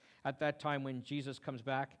 because at that time when Jesus comes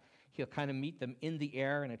back, he'll kind of meet them in the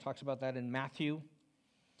air, and it talks about that in Matthew.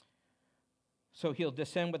 So he'll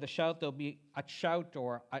descend with a shout. There'll be a shout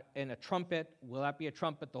and a trumpet. Will that be a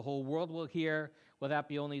trumpet the whole world will hear? Will that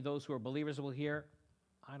be only those who are believers will hear?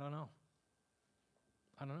 I don't know.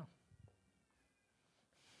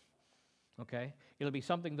 Okay? It'll be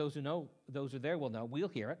something those who are there will know. We'll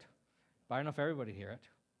hear it, but I don't know if everybody hear it.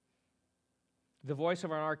 The voice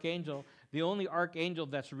of an archangel. The only archangel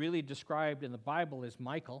that's really described in the Bible is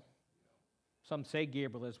Michael. Some say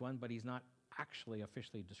Gabriel is one, but he's not actually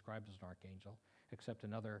officially described as an archangel, except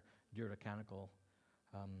in other deuterocanonical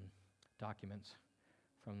documents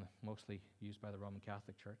mostly used by the Roman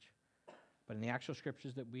Catholic Church. But in the actual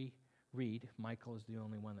scriptures that we read, Michael is the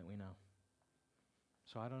only one that we know.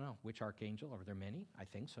 So I don't know which archangel. Are there many? I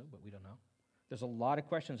think so, but we don't know. There's a lot of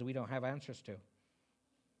questions that we don't have answers to.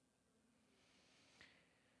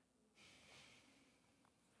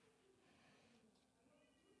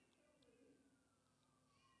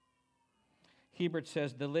 Hebert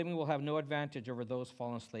says, the living will have no advantage over those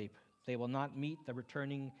fallen asleep. They will not meet the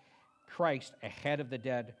returning Christ ahead of the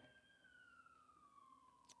dead,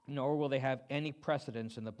 nor will they have any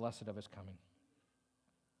precedence in the blessed of his coming.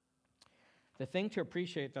 The thing to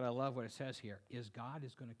appreciate that I love what it says here is God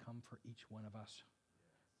is going to come for each one of us.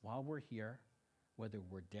 While we're here, whether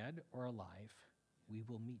we're dead or alive, we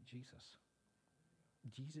will meet Jesus.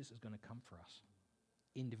 Jesus is going to come for us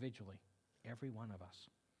individually, every one of us.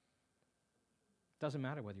 Doesn't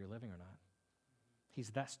matter whether you're living or not.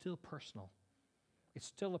 That's still personal. It's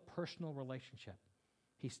still a personal relationship.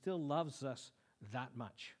 He still loves us that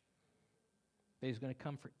much. But he's going to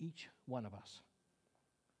come for each one of us.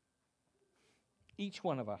 Each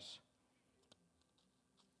one of us.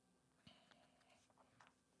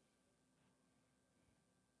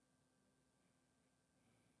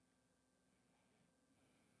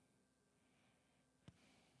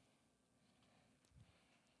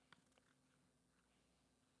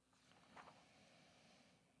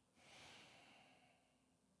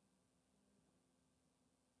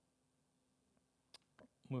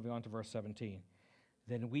 Moving on to verse 17.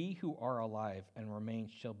 Then we who are alive and remain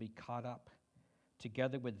shall be caught up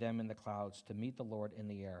together with them in the clouds to meet the Lord in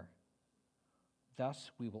the air. Thus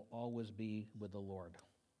we will always be with the Lord.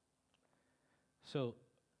 So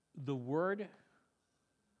the word,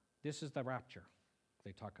 this is the rapture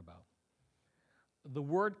they talk about. The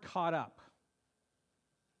word caught up,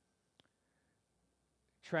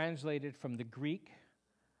 translated from the Greek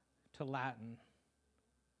to Latin,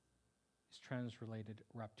 is translated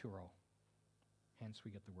rapturo. Hence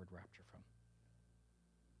we get the word rapture from.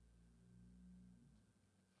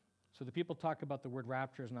 So the people talk about the word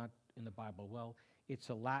rapture is not in the Bible. Well, it's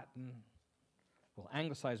a Latin,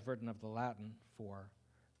 anglicized version of the Latin for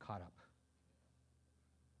caught up.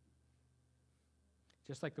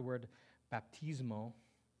 Just like the word baptismo,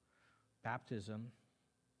 baptism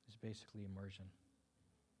is basically immersion.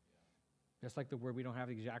 Just like the word, we don't have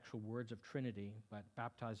the actual words of Trinity, but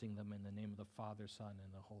baptizing them in the name of the Father, Son,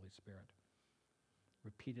 and the Holy Spirit.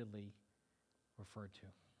 Repeatedly referred to.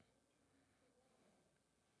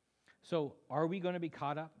 So, are we going to be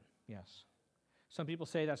caught up? Yes. Some people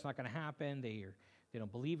say that's not going to happen. They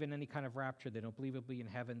don't believe in any kind of rapture. They don't believe it'll be in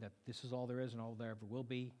heaven, that this is all there is and all there ever will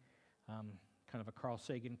be. Kind of a Carl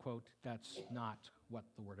Sagan quote. That's not what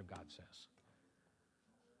the Word of God says.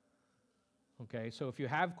 Okay, so if you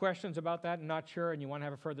have questions about that and not sure and you want to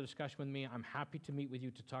have a further discussion with me, I'm happy to meet with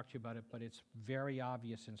you to talk to you about it, but it's very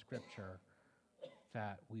obvious in Scripture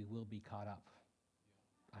that we will be caught up,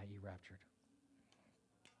 i.e. raptured.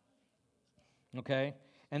 Okay,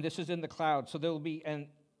 and this is in the cloud, so there will be, and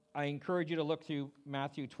I encourage you to look through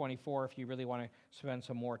Matthew 24 if you really want to spend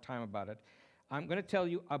some more time about it. I'm going to tell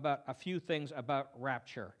you about a few things about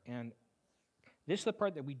rapture, and this is the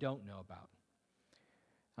part that we don't know about.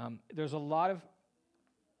 There's a lot of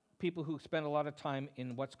people who spend a lot of time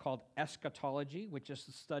in what's called eschatology, which is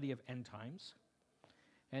the study of end times.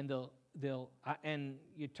 And and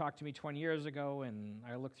you talked to me 20 years ago, and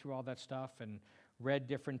I looked through all that stuff and read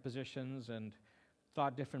different positions and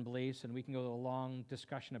thought different beliefs, and we can go to a long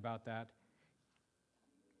discussion about that.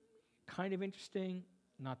 Kind of interesting,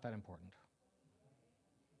 not that important.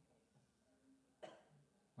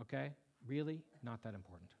 Okay? Really, not that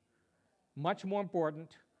important. Much more important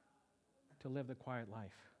to live the quiet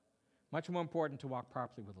life. Much more important to walk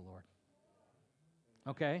properly with the Lord.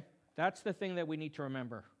 Okay? That's the thing that we need to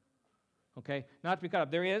remember. Okay? Not to be caught up.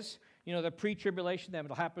 There is, the pre-tribulation that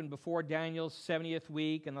will happen before Daniel's 70th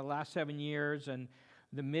week and the last 7 years, and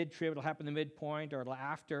the mid-trib will happen the midpoint or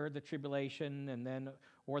after the tribulation, and then,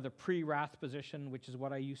 or the pre-wrath position, which is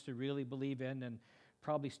what I used to really believe in and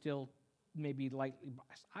probably still maybe lightly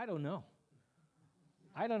biased. I don't know.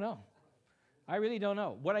 I really don't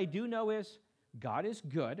know. What I do know is God is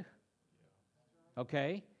good,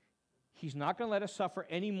 okay? He's not going to let us suffer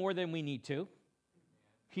any more than we need to.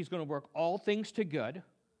 He's going to work all things to good.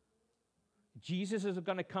 Jesus is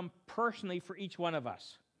going to come personally for each one of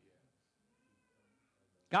us.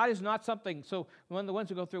 God is not something, so one of the ones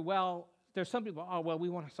who go through, there's some people, we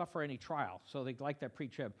want to suffer any trial, so they like that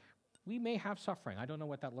pre-trib. We may have suffering. I don't know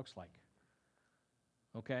what that looks like.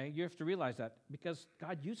 Okay? You have to realize that because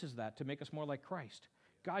God uses that to make us more like Christ.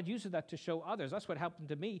 God uses that to show others. That's what happened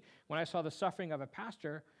to me when I saw the suffering of a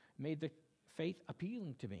pastor made the faith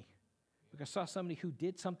appealing to me. Because I saw somebody who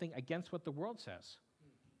did something against what the world says.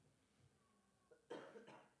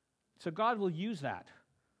 So God will use that.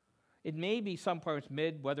 It may be some parts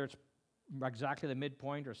whether it's exactly the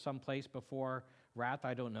midpoint or someplace before wrath,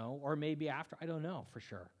 I don't know, or maybe after, I don't know for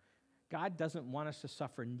sure. God doesn't want us to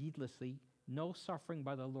suffer needlessly. No suffering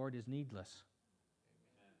by the Lord is needless.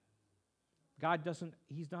 God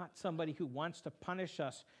he's not somebody who wants to punish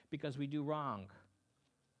us because we do wrong.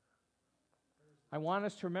 I want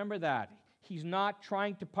us to remember that. He's not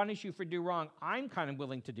trying to punish you for doing wrong. I'm kind of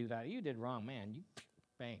willing to do that. You did wrong, man.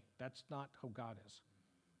 Bang. That's not who God is.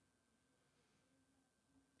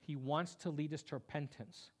 He wants to lead us to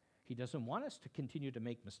repentance. He doesn't want us to continue to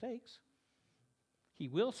make mistakes. He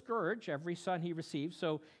will scourge every son he receives,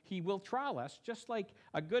 so he will trial us, just like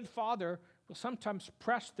a good father will sometimes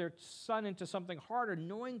press their son into something harder,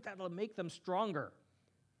 knowing that it'll make them stronger,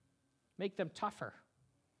 make them tougher,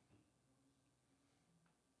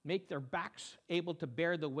 make their backs able to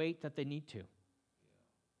bear the weight that they need to.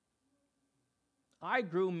 I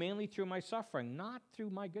grew mainly through my suffering, not through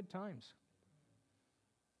my good times.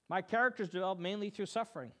 My characters developed mainly through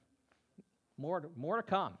suffering. More to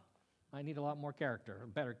come. I need a lot more character, a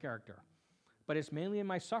better character. But it's mainly in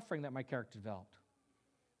my suffering that my character developed.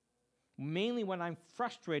 Mainly when I'm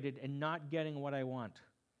frustrated and not getting what I want.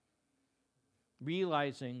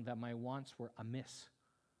 Realizing that my wants were amiss.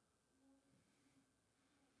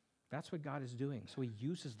 That's what God is doing. So he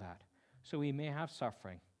uses that. So we may have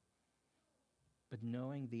suffering. But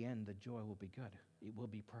knowing the end, the joy will be good. It will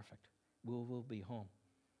be perfect. We will be home.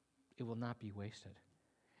 It will not be wasted.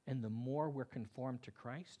 And the more we're conformed to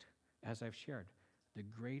Christ, as I've shared, the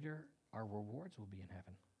greater our rewards will be in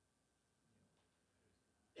heaven.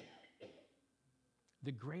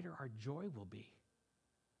 The greater our joy will be.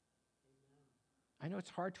 I know it's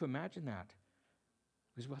hard to imagine that.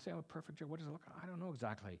 Because we'll say, perfect joy, what does it look like? I don't know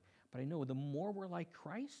exactly. But I know the more we're like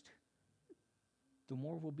Christ, the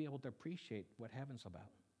more we'll be able to appreciate what heaven's about.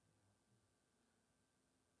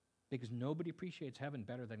 Because nobody appreciates heaven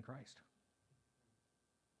better than Christ.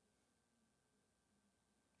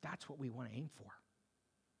 That's what we want to aim for.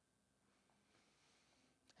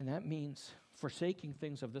 And that means forsaking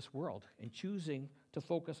things of this world and choosing to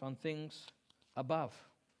focus on things above.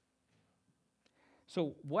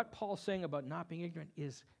 So what Paul's saying about not being ignorant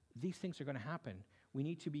is these things are going to happen. We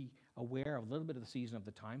need to be aware of a little bit of the season of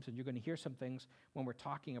the times, and you're going to hear some things when we're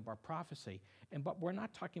talking about prophecy. But we're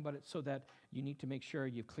not talking about it so that you need to make sure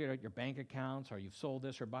you've cleared out your bank accounts or you've sold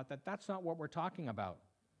this or bought that. That's not what we're talking about.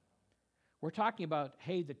 We're talking about,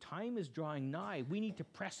 hey, the time is drawing nigh. We need to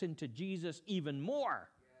press into Jesus even more.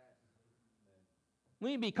 We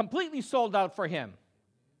need to be completely sold out for him.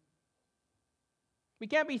 We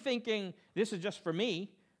can't be thinking, this is just for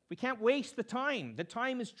me. We can't waste the time. The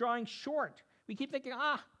time is drawing short. We keep thinking,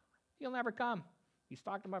 he'll never come. He's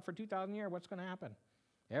talking about for 2,000 years, what's going to happen?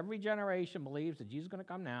 Every generation believes that Jesus is going to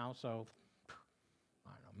come now, so, I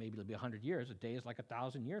don't know, maybe it'll be 100 years. A day is like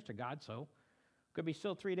 1,000 years to God, so could be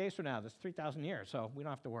still 3 days from now. That's 3,000 years, so we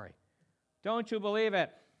don't have to worry. Don't you believe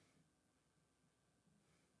it?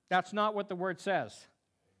 That's not what the Word says.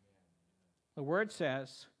 The Word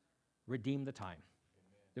says, redeem the time.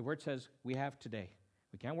 The Word says, we have today.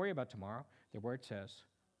 We can't worry about tomorrow. The Word says,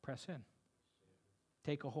 press in.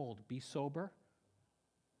 Take a hold. Be sober.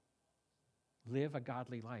 Live a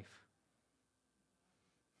godly life.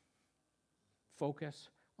 Focus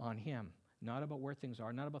on him. Not about where things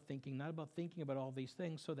are, not about thinking about all these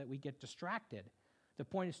things so that we get distracted. The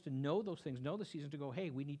point is to know those things, know the season, to go, hey,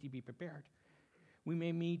 we need to be prepared. We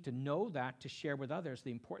may need to know that to share with others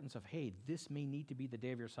the importance of, hey, this may need to be the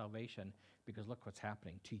day of your salvation because look what's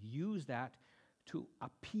happening. To use that to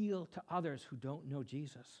appeal to others who don't know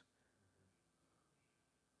Jesus.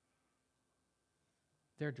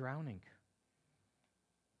 They're drowning.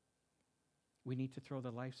 We need to throw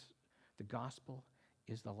the gospel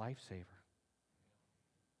is the lifesaver.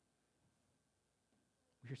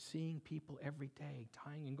 We're seeing people every day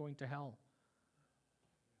dying and going to hell.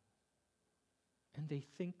 And they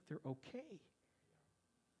think they're okay.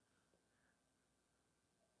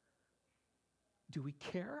 Do we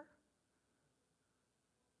care?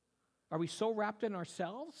 Are we so wrapped in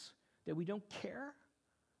ourselves that we don't care?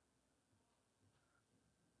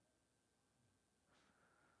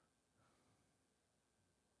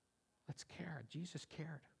 Let's care. Jesus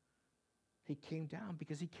cared. He came down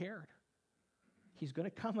because he cared. He's going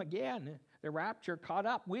to come again. The rapture caught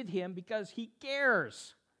up with him because he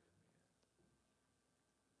cares.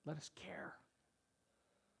 Let us care.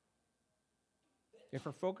 If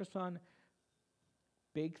we're focused on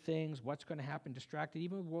big things, what's going to happen, distracted,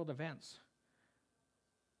 even with world events,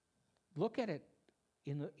 look at it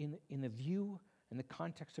in the view and the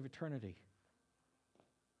context of eternity.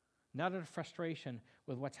 Not out of frustration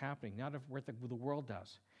with what's happening, not of what the world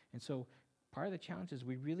does. And so part of the challenge is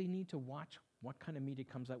we really need to watch what kind of media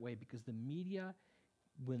comes that way, because the media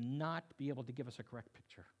will not be able to give us a correct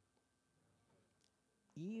picture.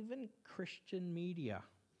 Even Christian media,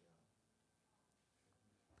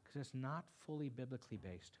 because it's not fully biblically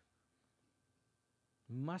based,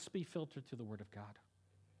 must be filtered through the Word of God.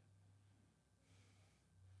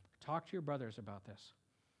 Talk to your brothers about this.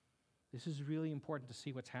 This is really important to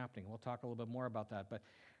see what's happening. We'll talk a little bit more about that, but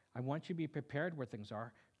I want you to be prepared where things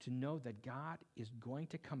are, to know that God is going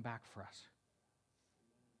to come back for us.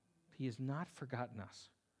 He has not forgotten us.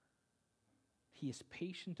 He is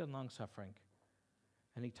patient and long-suffering.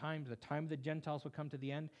 And the time of the Gentiles will come to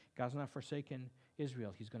the end. God's not forsaken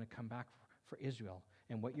Israel. He's going to come back for Israel.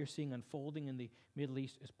 And what you're seeing unfolding in the Middle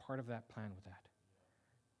East is part of that plan with that.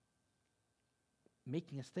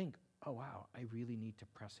 Making us think, oh wow, I really need to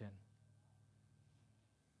press in.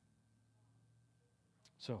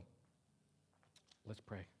 So, let's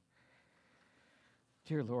pray.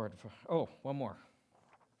 Dear Lord, one more.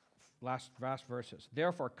 Last verses.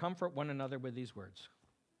 Therefore, comfort one another with these words.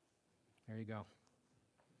 There you go.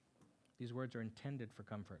 These words are intended for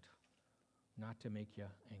comfort, not to make you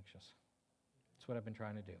anxious. That's what I've been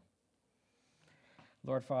trying to do.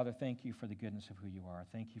 Lord, Father, thank you for the goodness of who you are.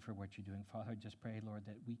 Thank you for what you're doing. Father, I just pray, Lord,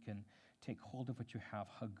 that we can take hold of what you have,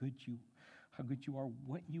 how good you are,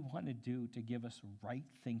 what you want to do to give us right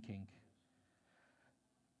thinking,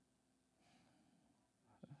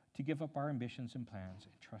 to give up our ambitions and plans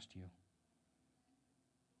and trust you,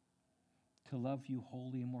 to love you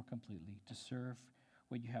wholly and more completely, to serve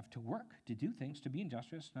what you have, to work, to do things, to be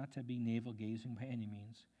industrious, not to be navel-gazing by any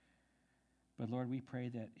means. But Lord, we pray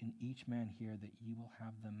that in each man here that you will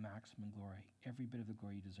have the maximum glory, every bit of the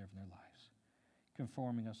glory you deserve in their lives,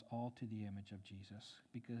 conforming us all to the image of Jesus,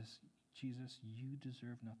 because Jesus, you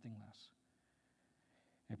deserve nothing less.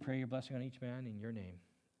 I pray your blessing on each man in your name.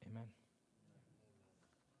 Amen.